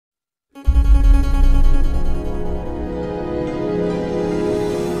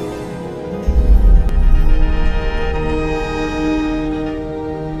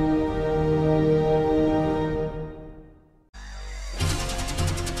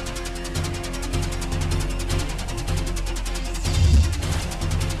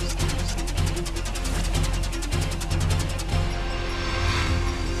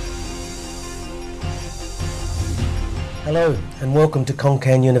Hello and welcome to Khon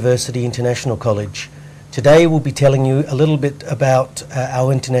Kaen University International College. Today we'll be telling you a little bit about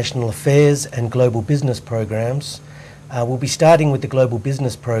our international affairs and global business programs. We'll be starting with the global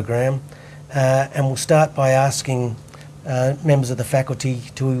business program and we'll start by asking members of the faculty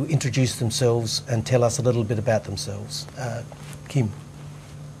to introduce themselves and tell us a little bit about themselves. Kim.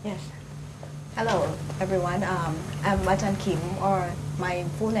 Yes. Hello everyone. I'm Ajahn Kim, or my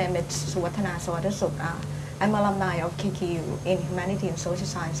full name is Suwathana Sawadasuk. I'm alumni of KKU in Humanities and Social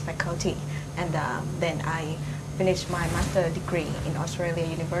Science faculty, and then I finished my master's degree in Australia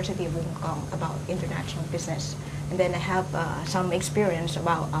University of Wollongong about international business, and then I have some experience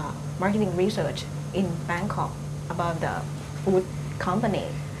about marketing research in Bangkok about the food company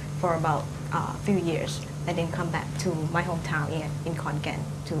for about a few years, and then come back to my hometown in Khon Kaen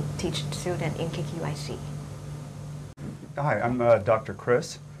to teach students in KKUIC. Hi, I'm Dr.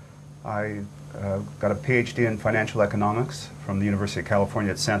 Chris. I got a PhD in financial economics from the University of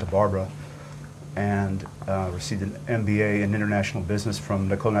California at Santa Barbara, and received an MBA in international business from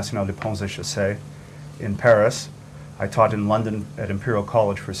l'École nationale des ponts et chaussées in Paris. I taught in London at Imperial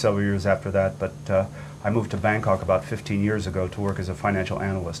College for several years after that, but I moved to Bangkok about 15 years ago to work as a financial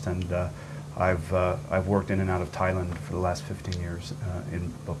analyst, and I've worked in and out of Thailand for the last 15 years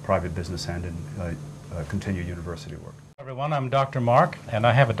in both private business and in continued university work. Everyone, I'm Dr. Mark, and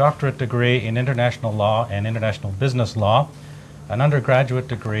I have a doctorate degree in international law and international business law, an undergraduate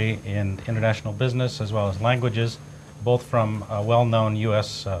degree in international business as well as languages, both from well-known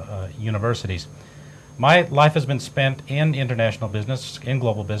U.S. universities. My life has been spent in international business, in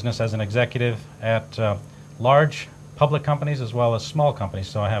global business, as an executive at large public companies as well as small companies.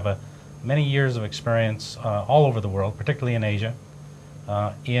 So I have many years of experience all over the world, particularly in Asia,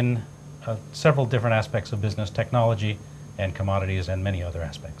 in several different aspects of business, technology, and commodities, and many other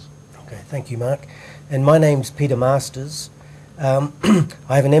aspects. Okay, thank you, Mark. And my name's Peter Masters. I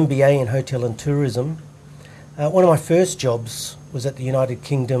have an MBA in Hotel and Tourism. One of my first jobs was at the United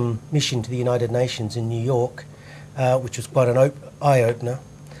Kingdom mission to the United Nations in New York, which was quite an eye-opener.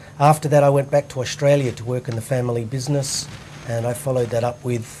 After that, I went back to Australia to work in the family business, and I followed that up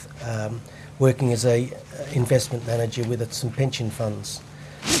with working as an investment manager with some pension funds.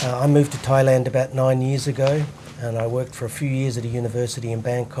 I moved to Thailand about 9 years ago, and I worked for a few years at a university in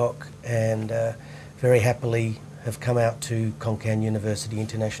Bangkok, and very happily have come out to Khon Kaen University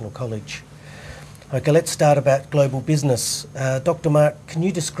International College. Okay, let's start about global business. Dr. Mark, can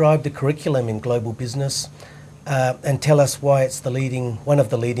you describe the curriculum in global business and tell us why it's one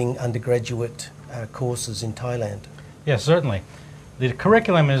of the leading undergraduate courses in Thailand? Yes, certainly. The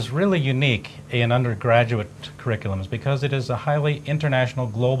curriculum is really unique in undergraduate curriculums because it is a highly international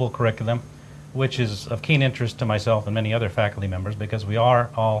global curriculum, which is of keen interest to myself and many other faculty members because we are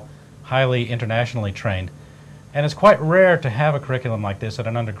all highly internationally trained. And it's quite rare to have a curriculum like this at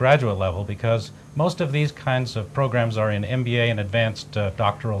an undergraduate level because most of these kinds of programs are in MBA and advanced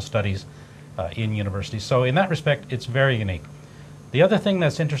doctoral studies in universities. So in that respect, it's very unique. The other thing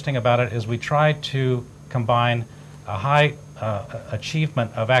that's interesting about it is we try to combine a high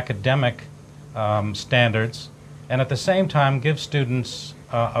achievement of academic standards and at the same time give students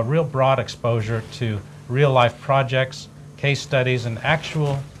a real broad exposure to real-life projects, case studies, and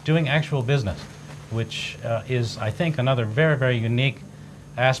doing actual business, which is, I think, another very, very unique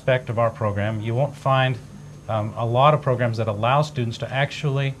aspect of our program. You won't find a lot of programs that allow students to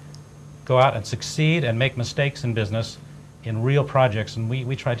actually go out and succeed and make mistakes in business in real projects, and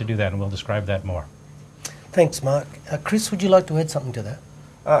we try to do that, and we'll describe that more. Thanks, Mark. Chris, would you like to add something to that?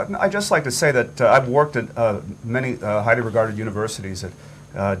 I'd just like to say that I've worked at many highly regarded universities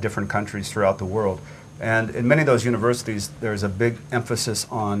at different countries throughout the world. And in many of those universities, there's a big emphasis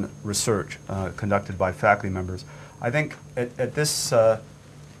on research conducted by faculty members. I think at this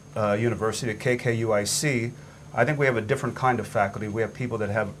university, at KKUIC, I think we have a different kind of faculty. We have people that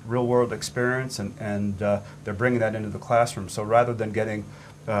have real-world experience, and they're bringing that into the classroom. So rather than getting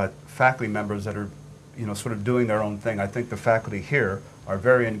faculty members that are sort of doing their own thing, I think the faculty here are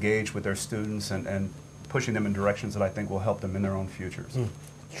very engaged with their students and pushing them in directions that I think will help them in their own futures.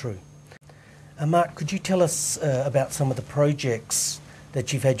 True. Mark, could you tell us about some of the projects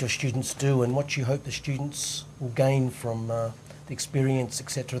that you've had your students do and what you hope the students will gain from the experience,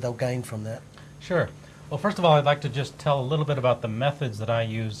 etc., they'll gain from that? Sure. Well, first of all, I'd like to just tell a little bit about the methods that I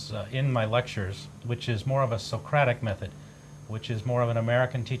use in my lectures, which is more of a Socratic method, which is more of an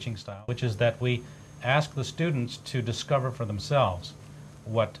American teaching style, which is that we ask the students to discover for themselves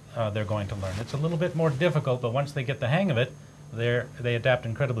what they're going to learn. It's a little bit more difficult, but once they get the hang of it, they adapt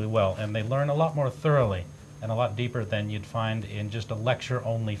incredibly well, and they learn a lot more thoroughly and a lot deeper than you'd find in just a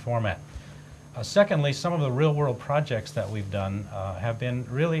lecture-only format. Secondly, some of the real-world projects that we've done have been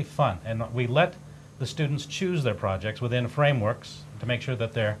really fun, and we let the students choose their projects within frameworks to make sure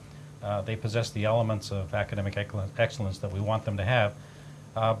that they possess the elements of academic excellence that we want them to have.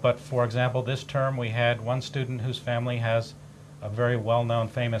 But for example, this term we had one student whose family has a very well-known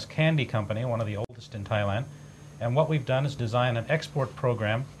famous candy company, one of the oldest in Thailand, and what we've done is design an export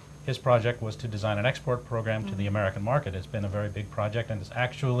program. His project was to design an export program to the American market. It's been a very big project, and it's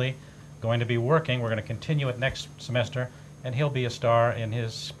actually going to be working. We're going to continue it next semester, and he'll be a star in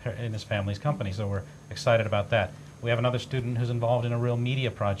his family's company, so we're excited about that. We have another student who's involved in a real media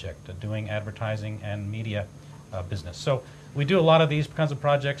project, doing advertising and media business. So we do a lot of these kinds of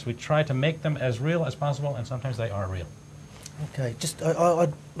projects. We try to make them as real as possible, and sometimes they are real. Okay, just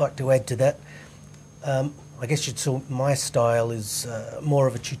I'd like to add to that. I guess you'd say my style is more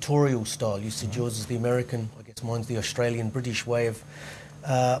of a tutorial style. You said yours is the American, I guess mine's the Australian, British way of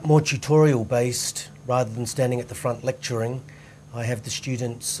more tutorial based rather than standing at the front lecturing. I have the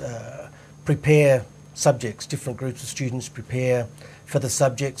students prepare subjects, different groups of students prepare for the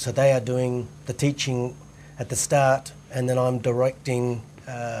subject, so they are doing the teaching at the start, and then I'm directing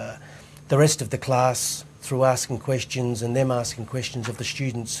the rest of the class through asking questions and them asking questions of the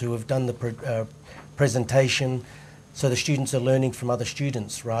students who have done the presentation, so the students are learning from other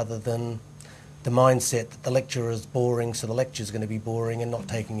students rather than the mindset that the lecturer is boring, so the lecture is going to be boring and not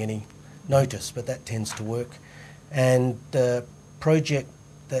taking any notice, but that tends to work. And the project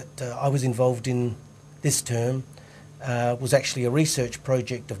that I was involved in this term was actually a research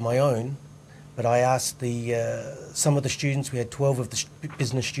project of my own, but I asked some of the students, we had 12 of the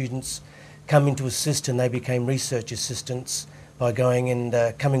business students, come in to assist, and they became research assistants by going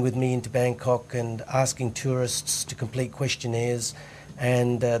and coming with me into Bangkok and asking tourists to complete questionnaires.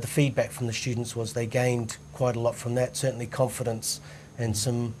 And the feedback from the students was they gained quite a lot from that, certainly confidence and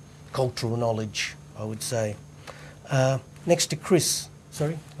some cultural knowledge, I would say. Next to Chris,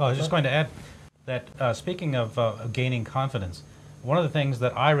 sorry? Oh, I was just going to add that speaking of gaining confidence, one of the things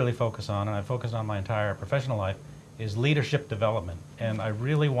that I really focus on, and I focus on my entire professional life, is leadership development. And I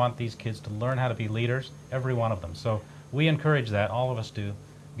really want these kids to learn how to be leaders, every one of them. So we encourage that, all of us do,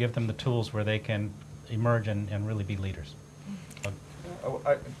 give them the tools where they can emerge and really be leaders.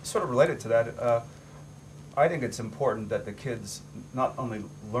 I sort of related to that. I think it's important that the kids not only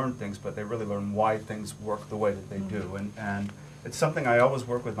learn things, but they really learn why things work the way that they do. And it's something I always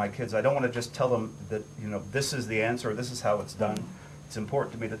work with my kids. I don't want to just tell them that, you know, this is the answer, or this is how it's done. It's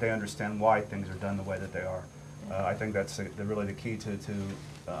important to me that they understand why things are done the way that they are. I think that's really the key to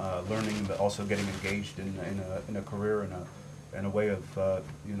learning, but also getting engaged in a career and a way of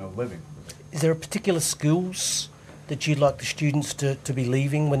living. Is there a particular skills that you'd like the students to be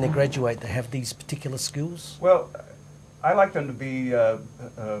leaving when they graduate? They have these particular skills? Well, I like them to be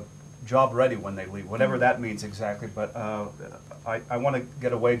job ready when they leave, whatever that means exactly. But I want to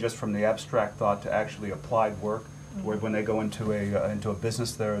get away just from the abstract thought to actually applied work, where when they go into a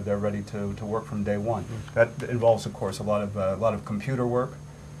business, they're ready to work from day one. That involves, of course, a lot of computer work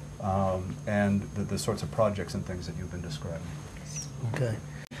and the sorts of projects and things that you've been describing. Okay.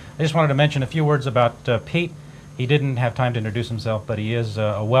 I just wanted to mention a few words about Pete. He didn't have time to introduce himself, but he is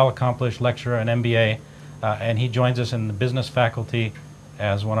a well-accomplished lecturer, an MBA, and he joins us in the business faculty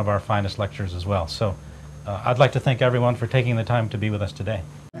as one of our finest lecturers as well. So I'd like to thank everyone for taking the time to be with us today.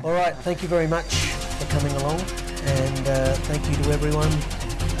 All right, thank you very much for coming along, and thank you to everyone.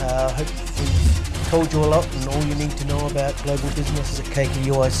 Hope we've told you a lot and all you need to know about global business at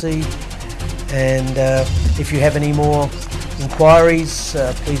KKUIC. And if you have any more inquiries,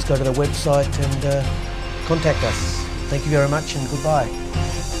 please go to the website and contact us. Thank you very much, and goodbye.